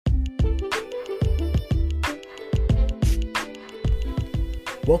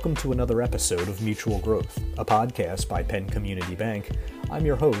Welcome to another episode of Mutual Growth, a podcast by Penn Community Bank. I'm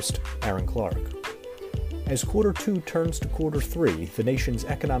your host, Aaron Clark. As quarter two turns to quarter three, the nation's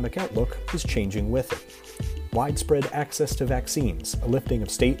economic outlook is changing with it. Widespread access to vaccines, a lifting of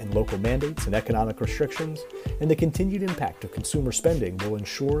state and local mandates and economic restrictions, and the continued impact of consumer spending will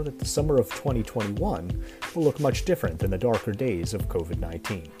ensure that the summer of 2021 will look much different than the darker days of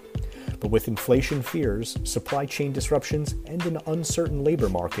COVID-19. But with inflation fears, supply chain disruptions, and an uncertain labor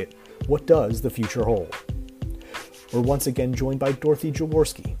market, what does the future hold? We're once again joined by Dorothy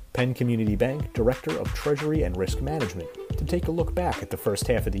Jaworski, Penn Community Bank Director of Treasury and Risk Management, to take a look back at the first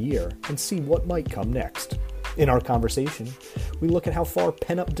half of the year and see what might come next. In our conversation, we look at how far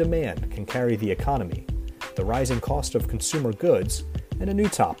pent-up demand can carry the economy, the rising cost of consumer goods, and a new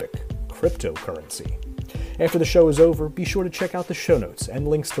topic, cryptocurrency. After the show is over, be sure to check out the show notes and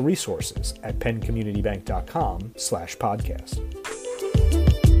links to resources at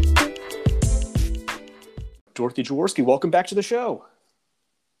penncommunitybank.com/podcast. Dorothy Jaworski, welcome back to the show.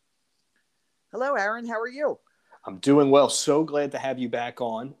 Hello, Aaron. How are you? I'm doing well. So glad to have you back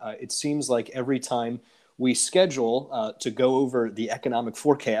on. It seems like every time we schedule to go over the economic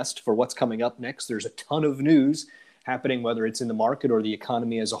forecast for what's coming up next, there's a ton of news happening, whether it's in the market or the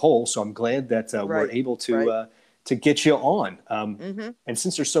economy as a whole. So I'm glad that we're able to get you on. And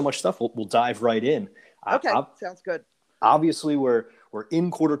since there's so much stuff, we'll dive right in. Okay, sounds good. Obviously, we're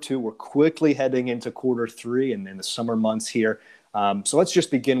in quarter two. We're quickly heading into quarter three and the summer months here. So let's just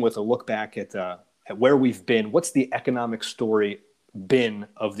begin with a look back at where we've been. What's the economic story been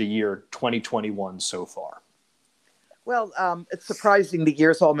of the year 2021 so far? Well, it's surprising the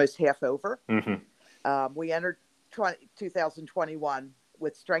year's almost half over. We entered 2021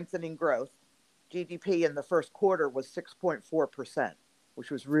 with strengthening growth. GDP in the first quarter was 6.4%,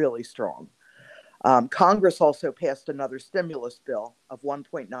 which was really strong. Congress also passed another stimulus bill of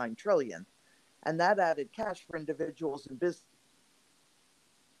 $1.9 trillion, and that added cash for individuals and business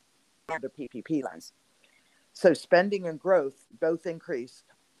to PPP loans. So spending and growth both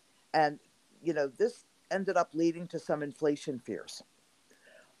increased, and this ended up leading to some inflation fears.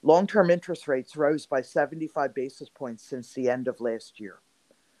 Long-term interest rates rose by 75 basis points since the end of last year.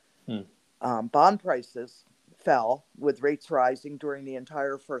 Bond prices fell with rates rising during the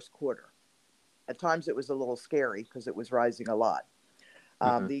entire first quarter. At times it was a little scary because it was rising a lot.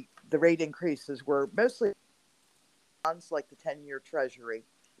 The rate increases were mostly bonds like the 10-year Treasury,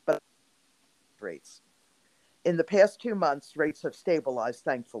 but rates. In the past 2 months, rates have stabilized,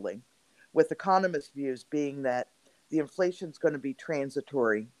 thankfully, with economists' views being that the inflation is going to be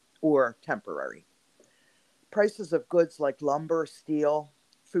transitory or temporary. Prices of goods like lumber, steel,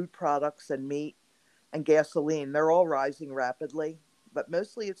 food products, and meat, and gasoline, they're all rising rapidly, but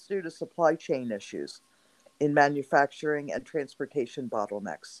mostly it's due to supply chain issues in manufacturing and transportation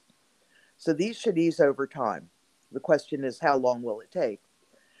bottlenecks. So these should ease over time. The question is, how long will it take?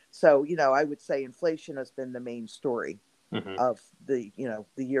 So, I would say inflation has been the main story of the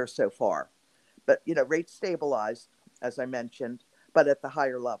year so far. But, rates stabilized, as I mentioned, but at the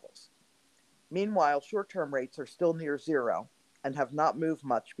higher levels. Meanwhile, short-term rates are still near zero and have not moved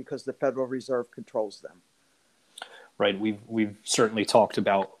much because the Federal Reserve controls them. Right. We've certainly talked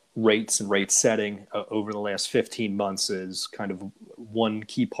about rates and rate setting over the last 15 months as kind of one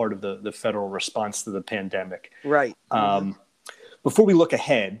key part of the federal response to the pandemic. Right. Before we look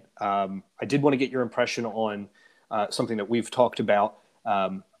ahead, I did want to get your impression on something that we've talked about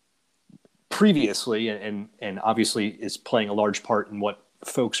previously and obviously is playing a large part in what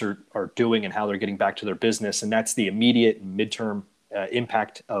folks are doing and how they're getting back to their business. And that's the immediate and midterm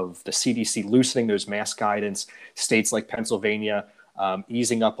impact of the CDC loosening those mask guidance, states like Pennsylvania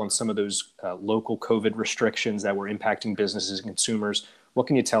easing up on some of those local COVID restrictions that were impacting businesses and consumers. What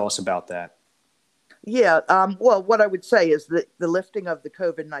can you tell us about that? Yeah, well, what I would say is that the lifting of the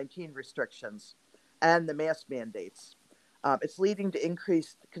COVID-19 restrictions and the mask mandates, it's leading to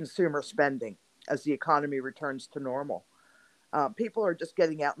increased consumer spending as the economy returns to normal. People are just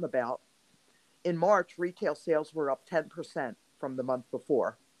getting out and about. In March, retail sales were up 10% from the month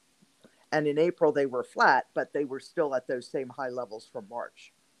before. And in April, they were flat, but they were still at those same high levels from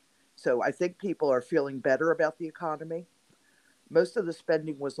March. So I think people are feeling better about the economy. Most of the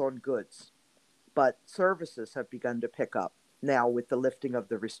spending was on goods, but services have begun to pick up now with the lifting of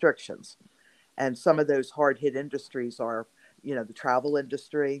the restrictions. And some of those hard-hit industries are, the travel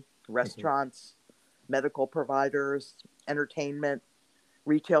industry, restaurants, medical providers, entertainment,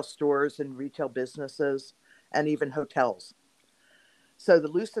 retail stores and retail businesses, and even hotels. So the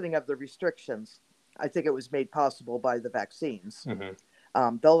loosening of the restrictions, I think it was made possible by the vaccines.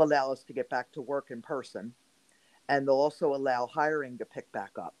 They'll allow us to get back to work in person. And they'll also allow hiring to pick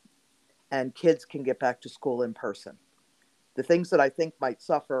back up, and kids can get back to school in person. The things that I think might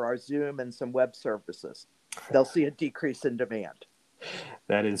suffer are Zoom and some web services. They'll see a decrease in demand.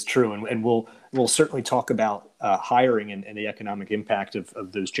 That is true, and we'll certainly talk about hiring and the economic impact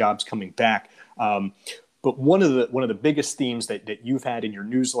of those jobs coming back. But one of the biggest themes that you've had in your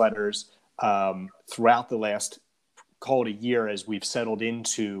newsletters throughout the last, call it a year, as we've settled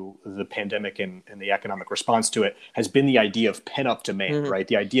into the pandemic and the economic response to it, has been the idea of pent-up demand, right?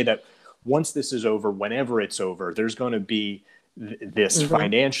 The idea that once this is over, whenever it's over, there's going to be this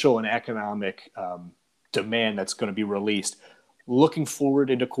financial and economic demand that's going to be released. Looking forward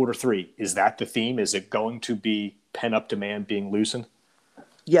into quarter three, is that the theme? Is it going to be pent-up demand being loosened?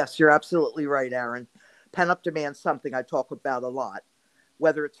 Yes, you're absolutely right, Aaron. Pent-up demand is something I talk about a lot,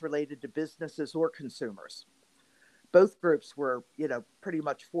 whether it's related to businesses or consumers. Both groups were, pretty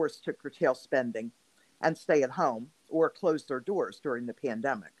much forced to curtail spending and stay at home or close their doors during the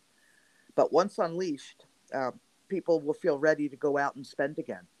pandemic. But once unleashed, people will feel ready to go out and spend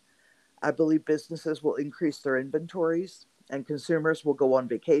again. I believe businesses will increase their inventories and consumers will go on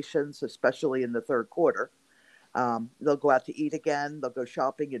vacations, especially in the third quarter. They'll go out to eat again. They'll go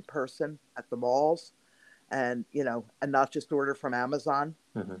shopping in person at the malls and not just order from Amazon.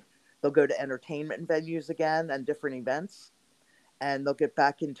 They'll go to entertainment venues again and different events, and they'll get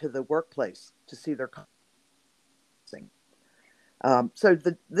back into the workplace to see their so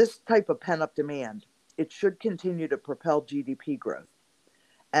this type of pent-up demand, it should continue to propel GDP growth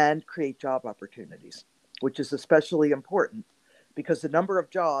and create job opportunities, which is especially important because the number of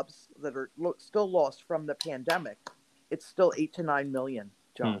jobs that are still lost from the pandemic, it's still 8 to 9 million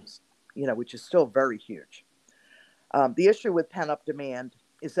jobs, which is still very huge. The issue with pent-up demand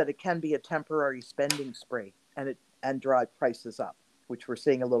is that it can be a temporary spending spree and drive prices up, which we're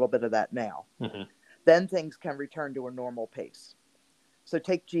seeing a little bit of that now. Then things can return to a normal pace. So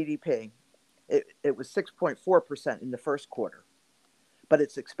take GDP. It was 6.4% in the first quarter, but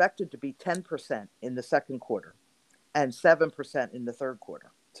it's expected to be 10% in the second quarter and 7% in the third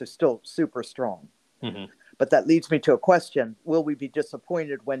quarter. So still super strong. But that leads me to a question. Will we be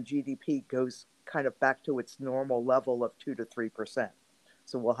disappointed when GDP goes kind of back to its normal level of 2 to 3%?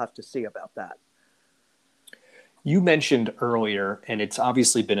 So we'll have to see about that. You mentioned earlier, and it's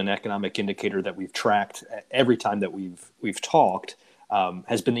obviously been an economic indicator that we've tracked every time that we've talked,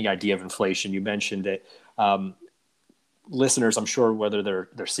 has been the idea of inflation. You mentioned it. Listeners, I'm sure, whether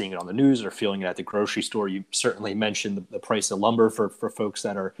they're seeing it on the news or feeling it at the grocery store, you certainly mentioned the price of lumber for folks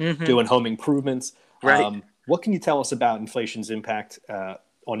that are doing home improvements. Right. What can you tell us about inflation's impact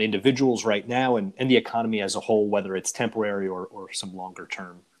on individuals right now and the economy as a whole, whether it's temporary or some longer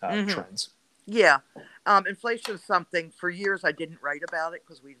term trends? Yeah. Inflation is something, for years I didn't write about it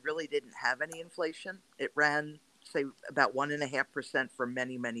because we really didn't have any inflation. It ran, say, about 1.5% for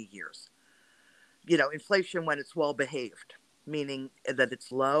many, many years. Inflation, when it's well behaved, meaning that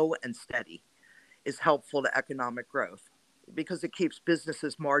it's low and steady, is helpful to economic growth because it keeps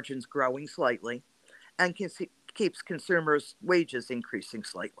businesses' margins growing slightly and keeps consumers' wages increasing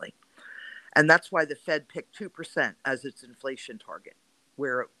slightly. And that's why the Fed picked 2% as its inflation target,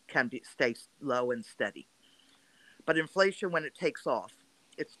 where it can stay low and steady. But inflation, when it takes off,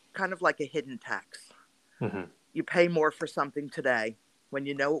 it's kind of like a hidden tax. You pay more for something today when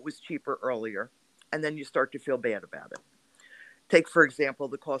you know it was cheaper earlier, and then you start to feel bad about it. Take, for example,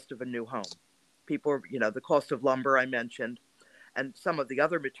 the cost of a new home. The cost of lumber I mentioned, and some of the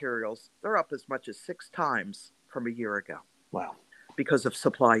other materials, they're up as much as 6 times from a year ago. Wow. Because of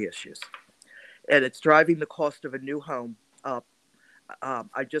supply issues. And it's driving the cost of a new home up.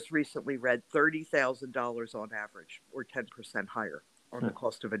 I just recently read $30,000 on average, or 10% higher on the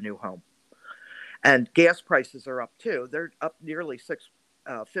cost of a new home. And gas prices are up too. They're up nearly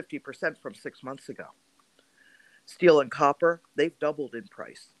 50% from 6 months ago. Steel and copper, they've doubled in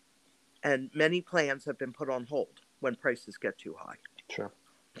price. And many plans have been put on hold when prices get too high. Sure.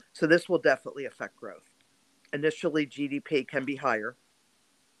 So this will definitely affect growth. Initially, GDP can be higher.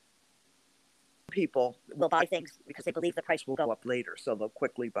 People will buy things because they believe the price will go up later, so they'll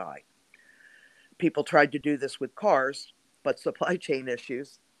quickly buy. People tried to do this with cars, but supply chain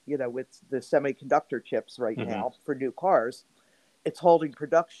issues, with the semiconductor chips right now for new cars, it's holding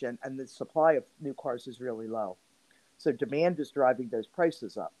production and the supply of new cars is really low. So demand is driving those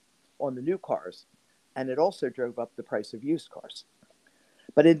prices up on the new cars, and it also drove up the price of used cars.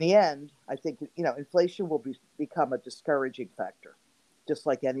 But in the end, I think, inflation will become a discouraging factor, just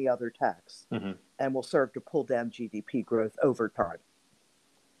like any other tax, and will serve to pull down GDP growth over time.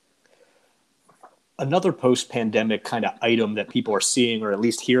 Another post-pandemic kind of item that people are seeing or at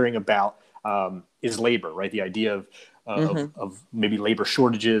least hearing about is labor, right? The idea Mm-hmm. of maybe labor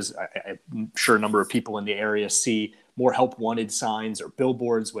shortages. I'm sure a number of people in the area see more help wanted signs or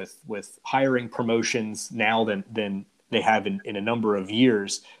billboards with hiring promotions now than they have in a number of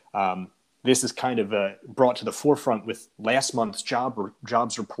years. This is kind of brought to the forefront with last month's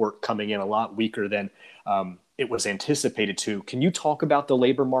jobs report coming in a lot weaker than it was anticipated to. Can you talk about the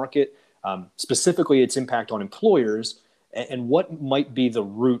labor market, specifically its impact on employers, and what might be the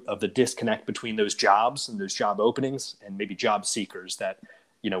root of the disconnect between those jobs and those job openings and maybe job seekers that,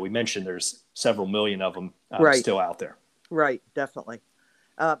 we mentioned there's several million of them Right. still out there. Right. Definitely.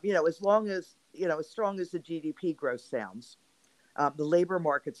 As long as, as strong as the GDP growth sounds, the labor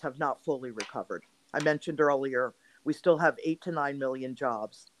markets have not fully recovered. I mentioned earlier, we still have 8 to 9 million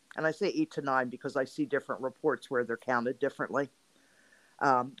jobs. And I say 8 to 9 because I see different reports where they're counted differently.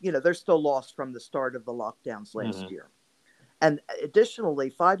 They're still lost from the start of the lockdowns last year. And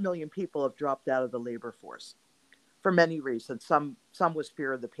additionally, 5 million people have dropped out of the labor force for many reasons. Some was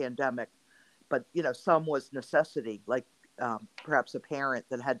fear of the pandemic, but, some was necessity, like perhaps a parent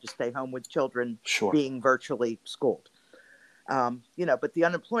that had to stay home with children Sure. being virtually schooled. But the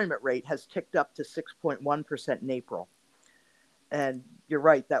unemployment rate has ticked up to 6.1% in April. And you're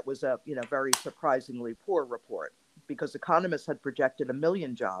right, that was a, very surprisingly poor report because economists had projected 1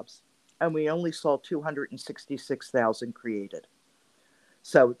 million jobs and we only saw 266,000 created.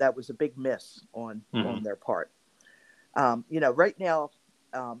 So that was a big miss on their part. Right now,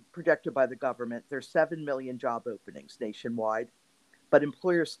 projected by the government, there's 7 million job openings nationwide, but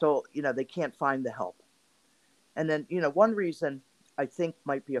employers still, they can't find the help. And then, one reason I think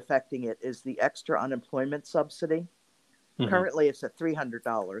might be affecting it is the extra unemployment subsidy. Currently, it's at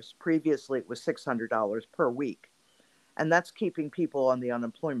 $300. Previously, it was $600 per week. And that's keeping people on the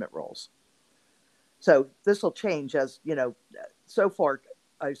unemployment rolls. So this will change as, so far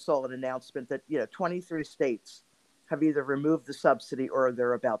I saw an announcement that, 23 states have either removed the subsidy or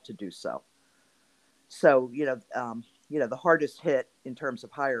they're about to do so. So, the hardest hit in terms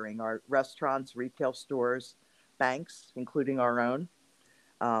of hiring are restaurants, retail stores, banks, including our own,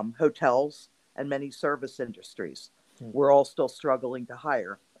 hotels, and many service industries. We're all still struggling to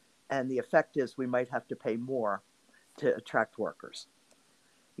hire. And the effect is we might have to pay more to attract workers.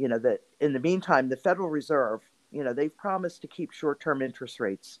 That in the meantime, the Federal Reserve, they've promised to keep short-term interest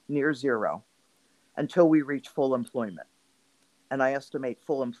rates near zero until we reach full employment. And I estimate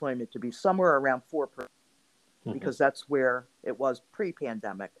full employment to be somewhere around 4%, because that's where it was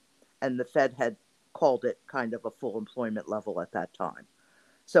pre-pandemic. And the Fed had called it kind of a full employment level at that time.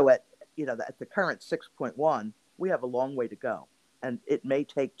 So at the current 6.1, we have a long way to go. And it may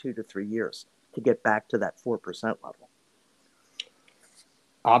take 2 to 3 years to get back to that 4% level.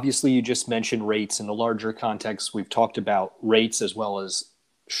 Obviously, you just mentioned rates. In the larger context, we've talked about rates as well as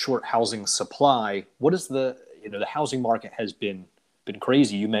short housing supply. What is the housing market has been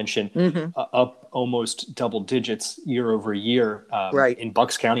crazy. You mentioned up almost double digits year over year. Right. In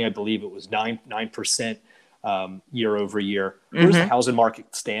Bucks County, I believe it was 9% year over year. Where does the housing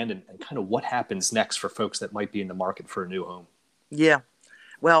market stand, and kind of what happens next for folks that might be in the market for a new home? Yeah.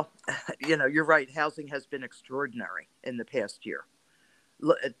 Well, you're right. Housing has been extraordinary in the past year,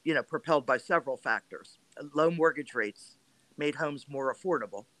 propelled by several factors. Low mortgage rates made homes more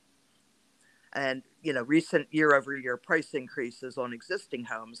affordable. And, recent year-over-year price increases on existing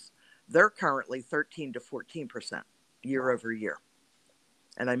homes, they're currently 13 to 14% year-over-year.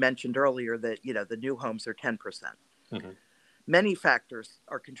 And I mentioned earlier that, the new homes are 10%. Many factors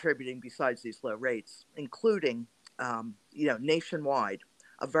are contributing besides these low rates, including, nationwide,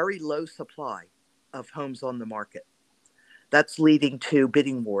 a very low supply of homes on the market. That's leading to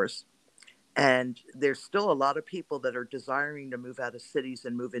bidding wars. And there's still a lot of people that are desiring to move out of cities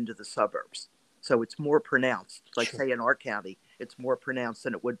and move into the suburbs. So it's more pronounced, like say in our county, it's more pronounced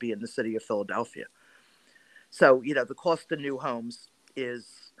than it would be in the city of Philadelphia. So, the cost of new homes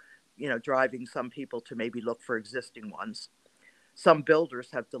is, driving some people to maybe look for existing ones. Some builders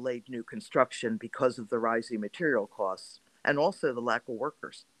have delayed new construction because of the rising material costs and also the lack of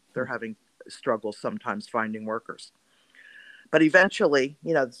workers. They're having struggles sometimes finding workers. But eventually,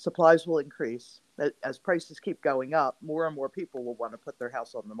 the supplies will increase. As prices keep going up, more and more people will want to put their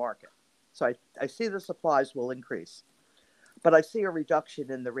house on the market. So I see the supplies will increase. But I see a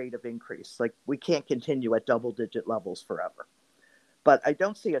reduction in the rate of increase. Like, we can't continue at double-digit levels forever. But I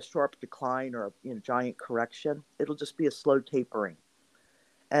don't see a sharp decline or a giant correction. It'll just be a slow tapering.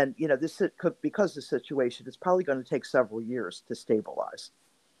 And, because the situation is probably going to take several years to stabilize.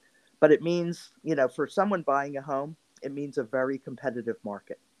 But it means, for someone buying a home, it means a very competitive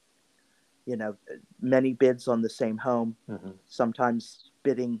market. Many bids on the same home, sometimes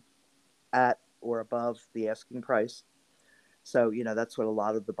bidding at or above the asking price. So, that's what a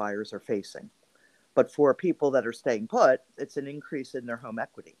lot of the buyers are facing. But for people that are staying put, it's an increase in their home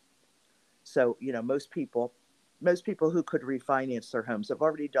equity. So, most people who could refinance their homes have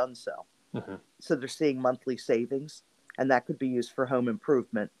already done so. Mm-hmm. So they're seeing monthly savings, and that could be used for home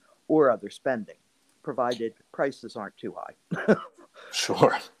improvement or other spending, provided prices aren't too high.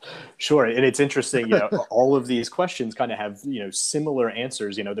 Sure. And it's interesting, all of these questions kind of have, similar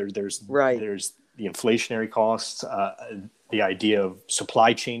answers. There's Right. there's the inflationary costs, the idea of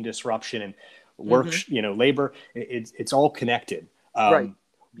supply chain disruption and work, labor. It's all connected. Right.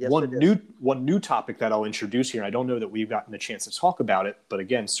 Yes, One new topic that I'll introduce here, and I don't know that we've gotten a chance to talk about it, but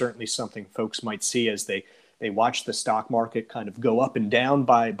again, certainly something folks might see as they watch the stock market kind of go up and down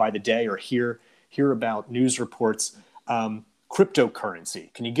by the day, or hear about news reports.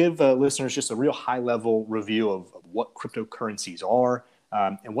 Cryptocurrency. Can you give listeners just a real high level review of what cryptocurrencies are,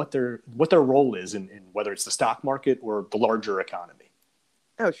 and what their role is in whether it's the stock market or the larger economy?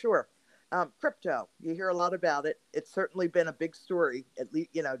 Oh, sure. Crypto, you hear a lot about it. It's certainly been a big story, at least,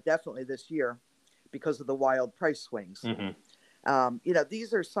 definitely this year, because of the wild price swings. Mm-hmm.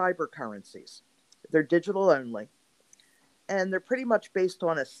 These are cyber currencies. They're digital only, and they're pretty much based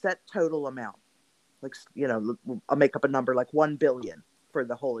on a set total amount. Like, I'll make up a number like 1 billion for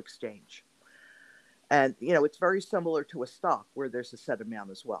the whole exchange. And, it's very similar to a stock where there's a set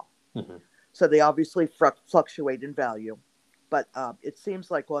amount as well. Mm-hmm. So they obviously fluctuate in value. But it seems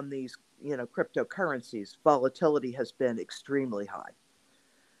like on these, cryptocurrencies, volatility has been extremely high.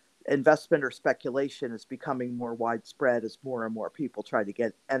 Investment or speculation is becoming more widespread as more and more people try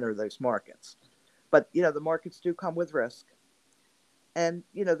to enter those markets. But, the markets do come with risk. And,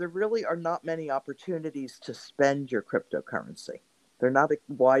 there really are not many opportunities to spend your cryptocurrency. They're not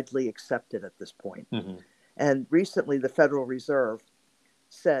widely accepted at this point. Mm-hmm. And recently, the Federal Reserve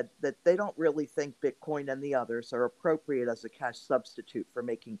said that they don't really think Bitcoin and the others are appropriate as a cash substitute for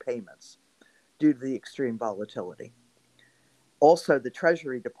making payments due to the extreme volatility. Also, the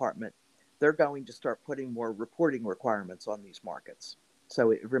Treasury Department, they're going to start putting more reporting requirements on these markets.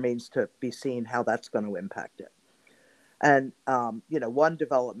 So it remains to be seen how that's going to impact it. And, one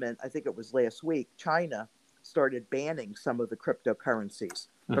development, I think it was last week, China started banning some of the cryptocurrencies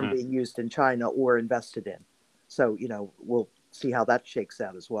from being used in China or invested in. So, we'll see how that shakes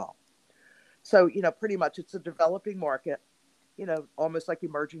out as well. So, pretty much it's a developing market, almost like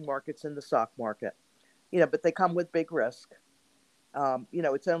emerging markets in the stock market, but they come with big risk.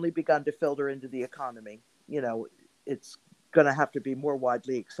 It's only begun to filter into the economy. It's going to have to be more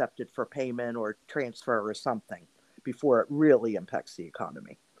widely accepted for payment or transfer or something before it really impacts the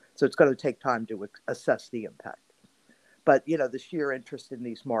economy. So it's going to take time to assess the impact. But, the sheer interest in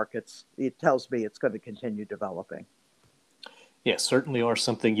these markets, it tells me it's going to continue developing. Yeah, certainly are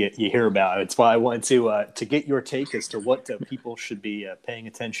something you hear about. It's why I wanted to get your take as to what people should be paying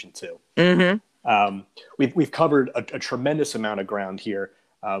attention to. Mm-hmm. We've covered a tremendous amount of ground here.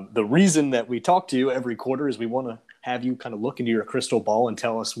 The reason that we talk to you every quarter is we want to have you kind of look into your crystal ball and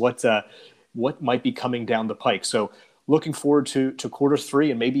tell us what might be coming down the pike. So looking forward to quarter three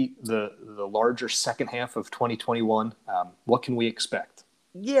and maybe the larger second half of 2021. What can we expect?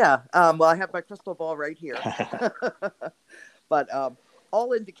 Yeah, well, I have my crystal ball right here. But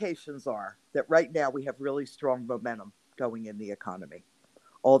all indications are that right now we have really strong momentum going in the economy.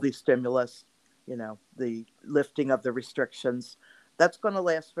 All these stimulus, the lifting of the restrictions, that's going to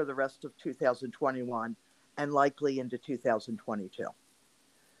last for the rest of 2021 and likely into 2022.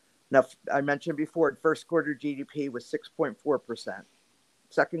 Now, I mentioned before, first quarter GDP was 6.4%.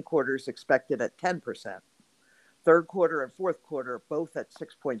 Second quarter is expected at 10%. Third quarter and fourth quarter, both at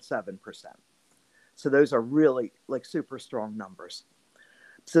 6.7%. So those are really like super strong numbers.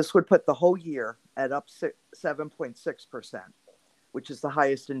 So this would put the whole year at up 7.6%, which is the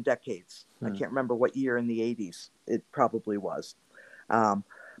highest in decades. I can't remember what year in the 80s it probably was.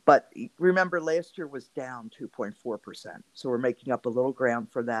 But remember, last year was down 2.4%. So we're making up a little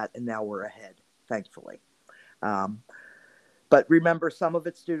ground for that, and now we're ahead, thankfully. But remember, some of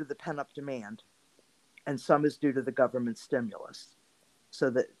it's due to the pent-up demand, and some is due to the government stimulus. So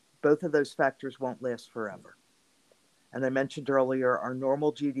that both of those factors won't last forever. And I mentioned earlier, our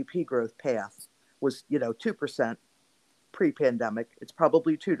normal GDP growth path was, 2% pre-pandemic. It's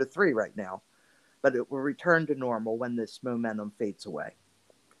probably 2 to 3 right now, but it will return to normal when this momentum fades away.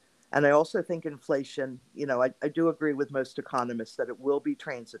 And I also think inflation, I do agree with most economists that it will be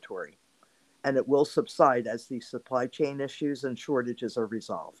transitory and it will subside as the supply chain issues and shortages are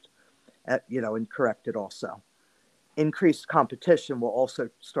resolved, and corrected also. Increased competition will also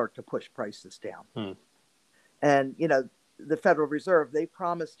start to push prices down. And, the Federal Reserve, they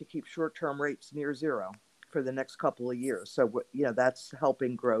promised to keep short-term rates near zero for the next couple of years. So, that's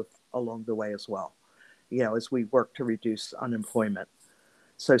helping growth along the way as well, as we work to reduce unemployment.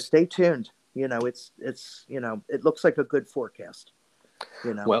 So stay tuned. It looks like a good forecast.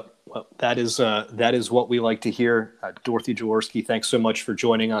 Well, that is what we like to hear. Dorothy Jaworski, thanks so much for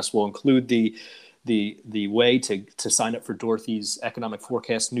joining us. We'll include the way to sign up for Dorothy's economic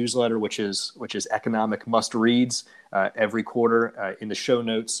forecast newsletter, which is Economic Must Reads, every quarter in the show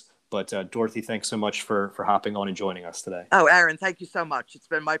notes. But Dorothy, thanks so much for hopping on and joining us today. Oh, Aaron, thank you so much. It's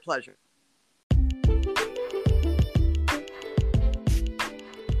been my pleasure.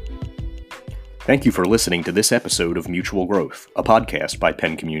 Thank you for listening to this episode of Mutual Growth, a podcast by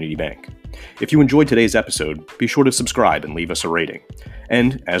Penn Community Bank. If you enjoyed today's episode, be sure to subscribe and leave us a rating.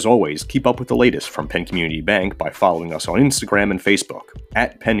 And, as always, keep up with the latest from Penn Community Bank by following us on Instagram and Facebook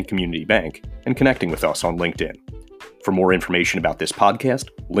at Penn Community Bank and connecting with us on LinkedIn. For more information about this podcast,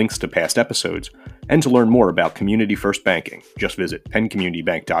 links to past episodes, and to learn more about Community First Banking, just visit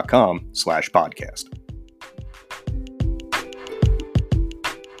penncommunitybank.com/podcast.